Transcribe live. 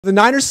The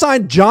Niners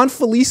signed Jon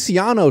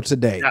Feliciano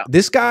today. Yeah.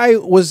 This guy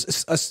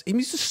was he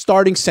was a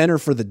starting center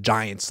for the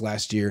Giants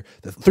last year.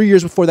 3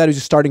 years before that, he was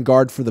a starting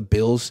guard for the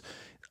Bills.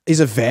 He's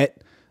a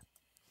vet.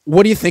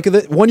 What do you think of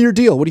the 1-year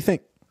deal? What do you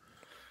think?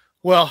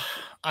 Well,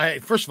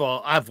 first of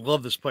all, I've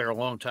loved this player a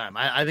long time.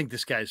 I think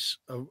this guy's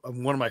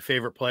one of my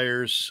favorite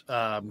players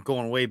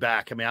going way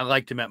back. I mean, I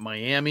liked him at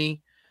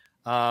Miami.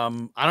 I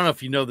don't know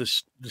if you know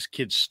this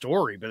kid's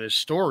story, but his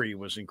story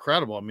was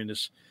incredible. I mean,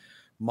 his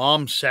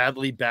mom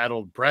sadly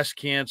battled breast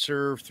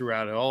cancer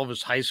throughout all of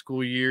his high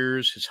school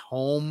years.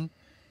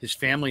 His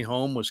family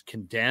home was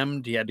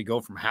condemned. He had to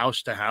go from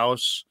house to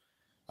house.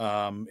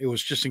 It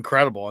was just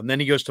incredible. And then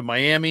he goes to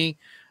Miami,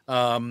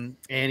 and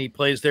he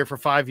plays there for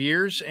 5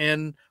 years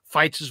and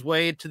fights his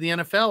way to the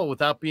NFL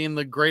without being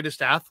the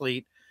greatest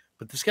athlete.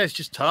 But this guy's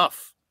just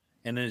tough.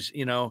 And he's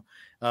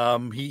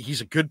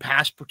a good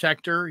pass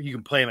protector. You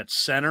can play him at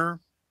center.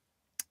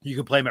 You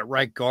can play him at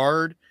right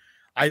guard.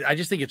 I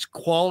just think it's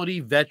quality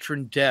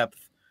veteran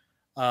depth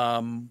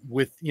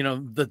with,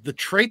 the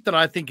trait that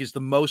I think is the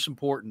most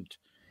important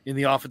in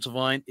the offensive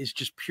line is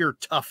just pure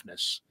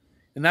toughness.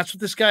 And that's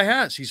what this guy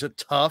has. He's a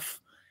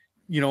tough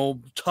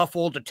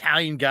old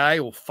Italian guy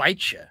who will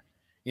fight you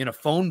in a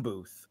phone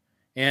booth.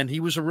 And he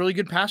was a really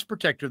good pass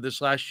protector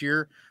this last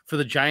year for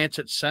the Giants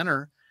at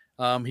center.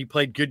 He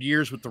played good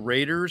years with the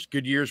Raiders,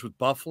 good years with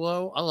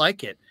Buffalo. I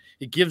like it.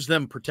 It gives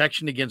them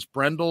protection against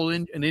Brendel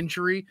an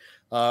injury,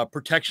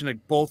 protection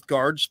at both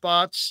guard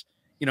spots.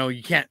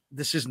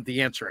 This isn't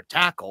the answer at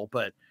tackle,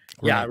 but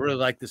yeah, right. I really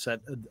like this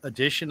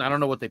addition. I don't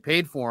know what they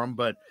paid for him,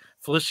 but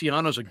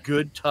Feliciano's a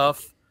good,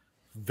 tough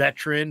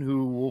veteran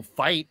who will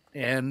fight.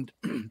 And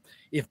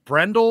if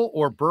Brendel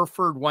or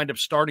Burford wind up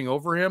starting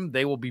over him,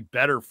 they will be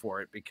better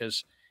for it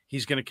because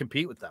he's going to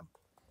compete with them.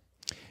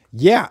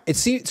 Yeah, it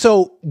seems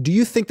so. Do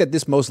you think that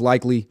this most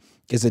likely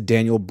is a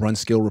Daniel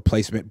Brunskill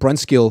replacement?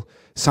 Brunskill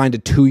signed a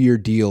 2-year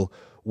deal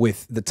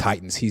with the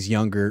Titans. He's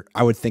younger.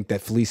 I would think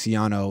that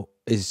Feliciano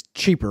is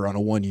cheaper on a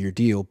 1-year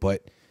deal,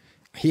 but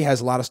he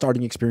has a lot of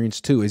starting experience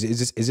too.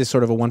 Is this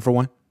sort of a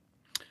 1-for-1?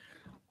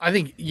 I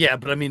think, yeah,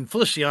 but I mean,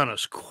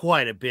 Feliciano's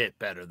quite a bit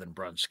better than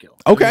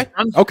Brunskill. Okay.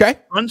 Okay.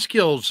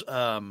 Brunskill's,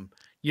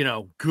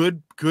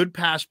 good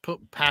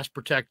pass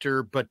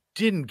protector, but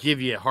didn't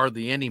give you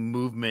hardly any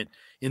movement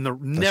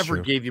never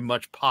gave you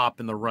much pop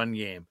in the run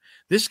game.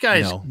 This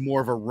guy's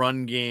more of a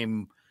run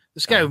game.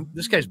 This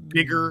guy's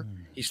bigger.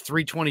 He's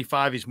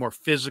 325. He's more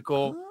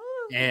physical,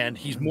 and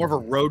he's more of a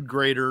road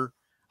grader.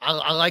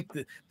 I like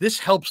this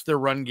helps their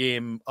run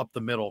game up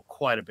the middle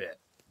quite a bit.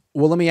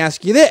 Well, let me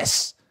ask you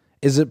this.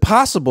 Is it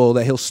possible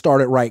that he'll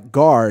start at right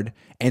guard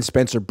and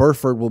Spencer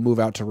Burford will move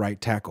out to right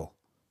tackle?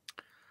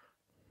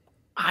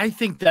 I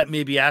think that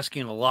may be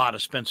asking a lot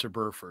of Spencer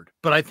Burford,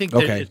 but I think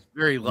that it's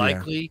very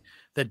likely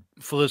that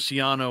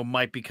Feliciano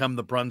might become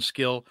the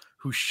Brunskill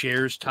who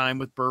shares time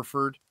with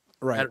Burford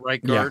at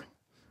right guard. Yeah.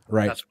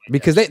 Right.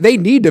 Because they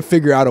need to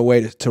figure out a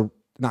way to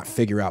not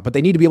figure out, but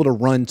they need to be able to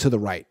run to the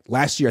right.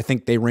 Last year, I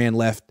think they ran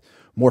left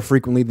more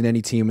frequently than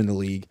any team in the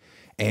league.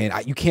 And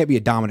you can't be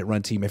a dominant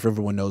run team if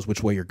everyone knows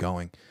which way you're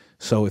going.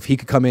 So if he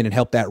could come in and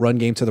help that run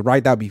game to the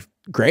right, that would be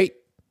great.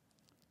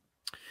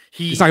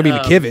 He's not going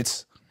to be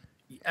McKivitz.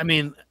 I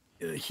mean,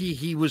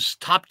 he was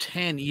top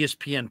 10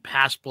 ESPN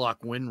pass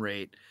block win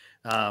rate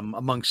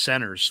among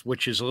centers,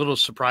 which is a little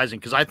surprising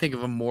because I think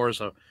of him more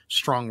as a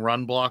strong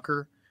run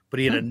blocker, but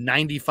he had a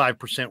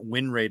 95%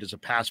 win rate as a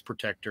pass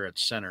protector at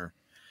center.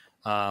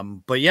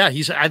 But yeah,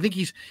 I think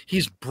he's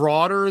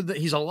broader.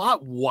 He's a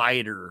lot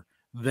wider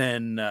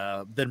than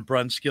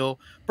Brunskill.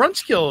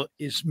 Brunskill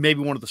is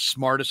maybe one of the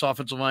smartest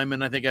offensive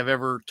linemen I think I've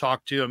ever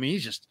talked to. I mean,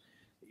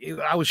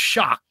 I was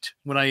shocked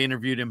when I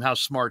interviewed him how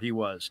smart he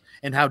was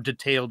and how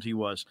detailed he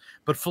was.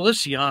 But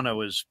Feliciano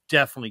is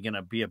definitely going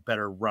to be a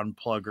better run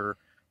plugger,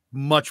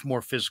 much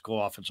more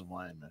physical offensive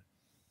lineman.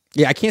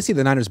 Yeah, I can't see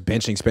the Niners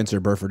benching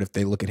Spencer Burford if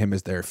they look at him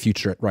as their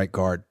future at right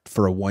guard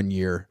for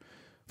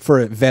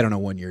a vet on a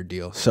 1-year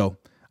deal. So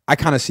I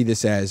kind of see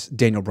this as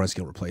Daniel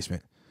Brunskill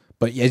replacement.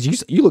 But as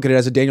you look at it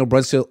as a Daniel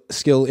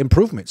Brunskill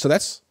improvement. So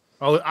that's.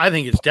 Oh, I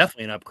think it's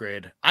definitely an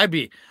upgrade.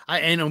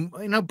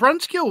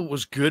 Brunskill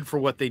was good for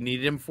what they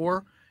needed him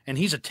for, and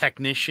he's a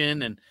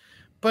technician.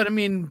 But I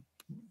mean,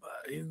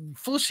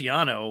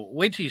 Feliciano.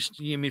 Wait till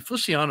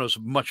Feliciano's a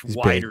much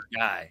wider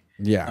guy.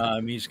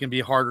 Yeah, he's going to be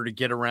harder to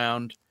get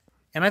around,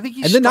 and I think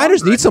he's. And the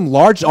Niners need some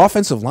large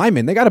offensive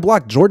linemen. They got to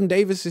block Jordan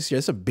Davis this year.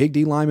 It's a big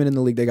D lineman in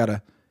the league. They got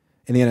to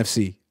in the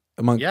NFC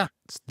among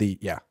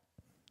the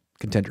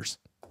contenders.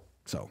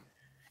 So.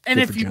 And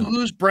if you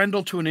lose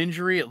Brendel to an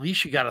injury, at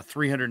least you got a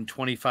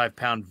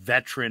 325-pound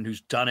veteran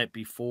who's done it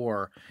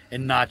before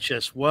and not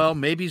just,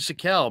 maybe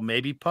Zakel,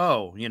 maybe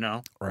Poe,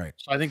 Right.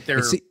 So I think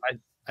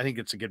I think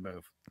it's a good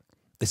move.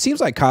 It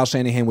seems like Kyle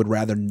Shanahan would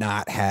rather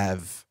not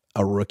have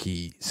a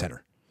rookie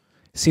center.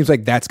 It seems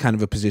like that's kind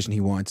of a position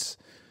he wants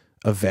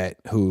a vet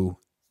who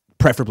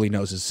preferably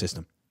knows his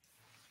system.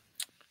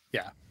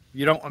 Yeah.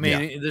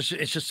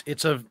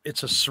 It's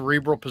a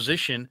cerebral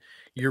position.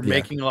 You're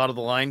making a lot of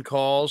the line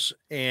calls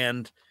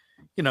and,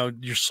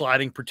 you're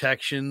sliding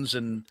protections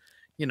and,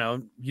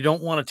 you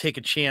don't want to take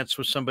a chance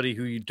with somebody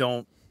who you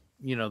don't,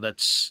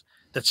 that's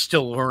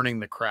still learning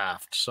the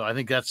craft. So I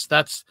think that's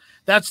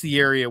the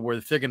area where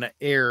if they're going to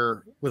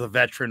err with a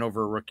veteran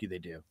over a rookie, they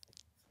do.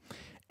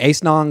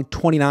 Ace Nong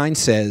 29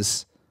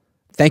 says,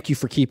 "Thank you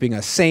for keeping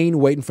us sane,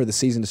 waiting for the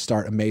season to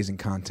start. Amazing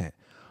content."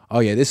 Oh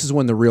yeah, this is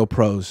when the real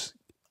pros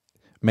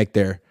make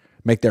their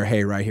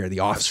hay right here.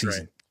 The off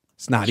season. Right.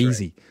 It's not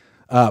easy.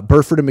 Right.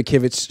 Burford and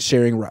McKivitz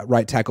sharing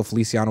right tackle,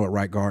 Feliciano at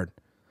right guard.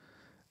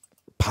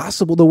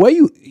 Possible. The way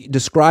you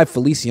describe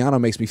Feliciano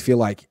makes me feel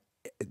like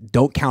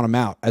don't count him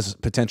out as a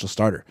potential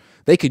starter.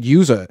 They could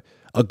use a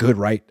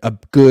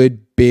good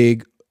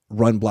big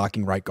run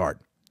blocking right guard.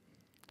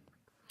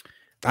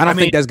 I don't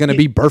think that's going to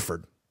be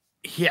Burford.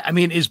 Yeah, I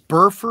mean, is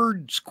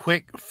Burford's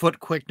foot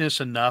quickness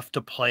enough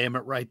to play him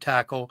at right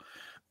tackle?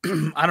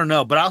 I don't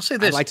know, but I'll say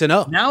this. I'd like to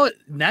know. Now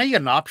you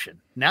got an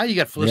option. Now you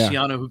got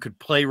Feliciano who could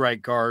play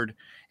right guard,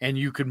 and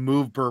you could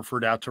move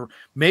Burford out to.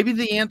 Maybe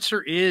the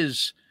answer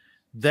is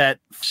that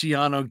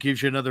Feliciano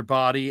gives you another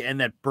body, and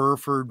that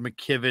Burford,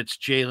 McKivitz,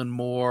 Jalen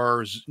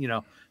Moore,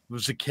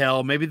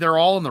 Zakel, maybe they're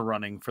all in the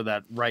running for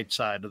that right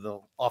side of the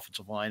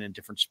offensive line in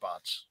different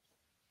spots.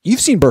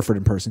 You've seen Burford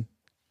in person.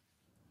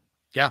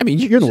 Yeah. I mean,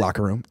 you're in the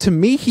locker room. To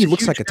me, he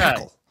looks like a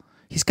tackle.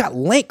 He's got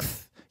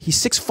length. He's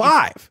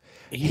 6'5".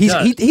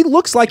 He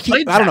looks like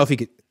I don't know if he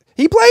could.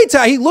 He played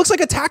tackle. He looks like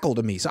a tackle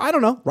to me. So I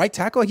don't know. Right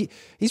tackle.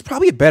 He's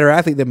probably a better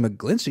athlete than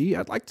McGlinchey.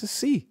 I'd like to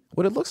see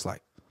what it looks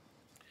like.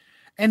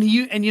 And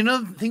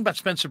the thing about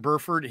Spencer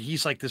Burford,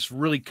 he's like this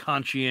really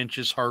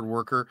conscientious hard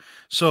worker.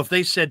 So if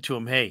they said to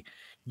him, "Hey,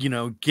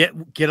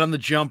 get on the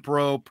jump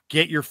rope,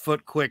 get your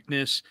foot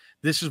quickness.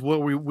 This is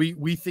what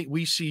we think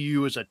we see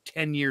you as a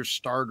 10-year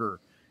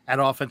starter at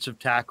offensive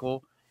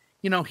tackle."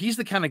 He's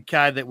the kind of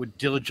guy that would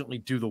diligently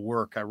do the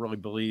work, I really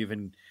believe,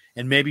 and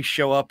maybe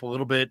show up a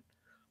little bit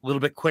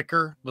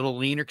quicker, a little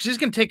leaner, because he's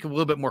going to take a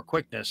little bit more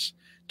quickness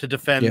to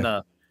defend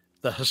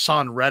the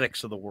Hassan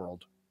Reddicks of the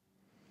world.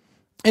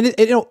 And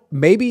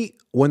maybe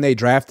when they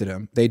drafted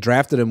him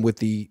with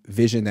the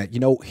vision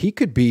that he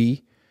could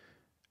be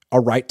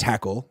a right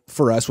tackle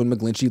for us when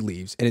McGlinchey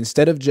leaves, and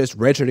instead of just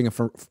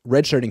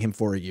redshirting him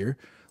for a year,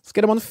 let's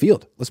get him on the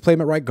field. Let's play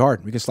him at right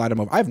guard. We can slide him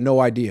over. I have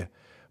no idea.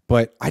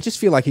 But I just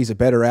feel like he's a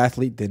better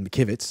athlete than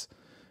McKivitz,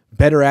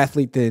 better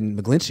athlete than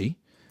McGlinchey,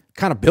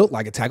 kind of built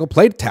like a tackle,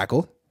 played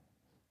tackle.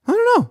 I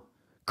don't know.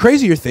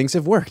 Crazier things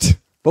have worked,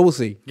 but we'll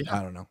see. Yeah.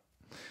 I don't know.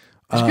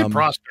 He's a good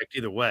prospect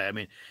either way. I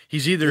mean,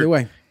 he's either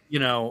way.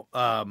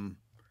 I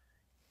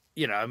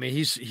mean,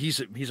 he's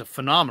a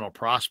phenomenal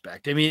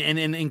prospect. I mean,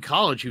 and in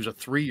college he was a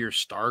 3-year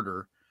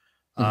starter,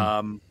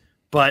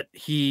 but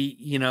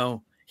he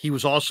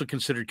was also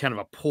considered kind of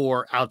a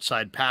poor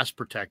outside pass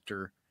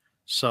protector.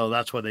 So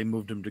that's why they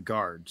moved him to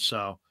guard.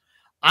 So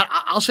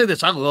I'll say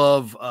this. I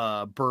love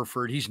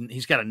Burford.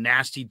 He's got a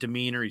nasty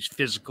demeanor. He's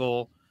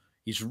physical.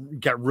 He's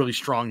got really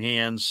strong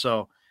hands.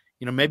 So,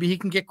 maybe he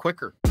can get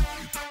quicker.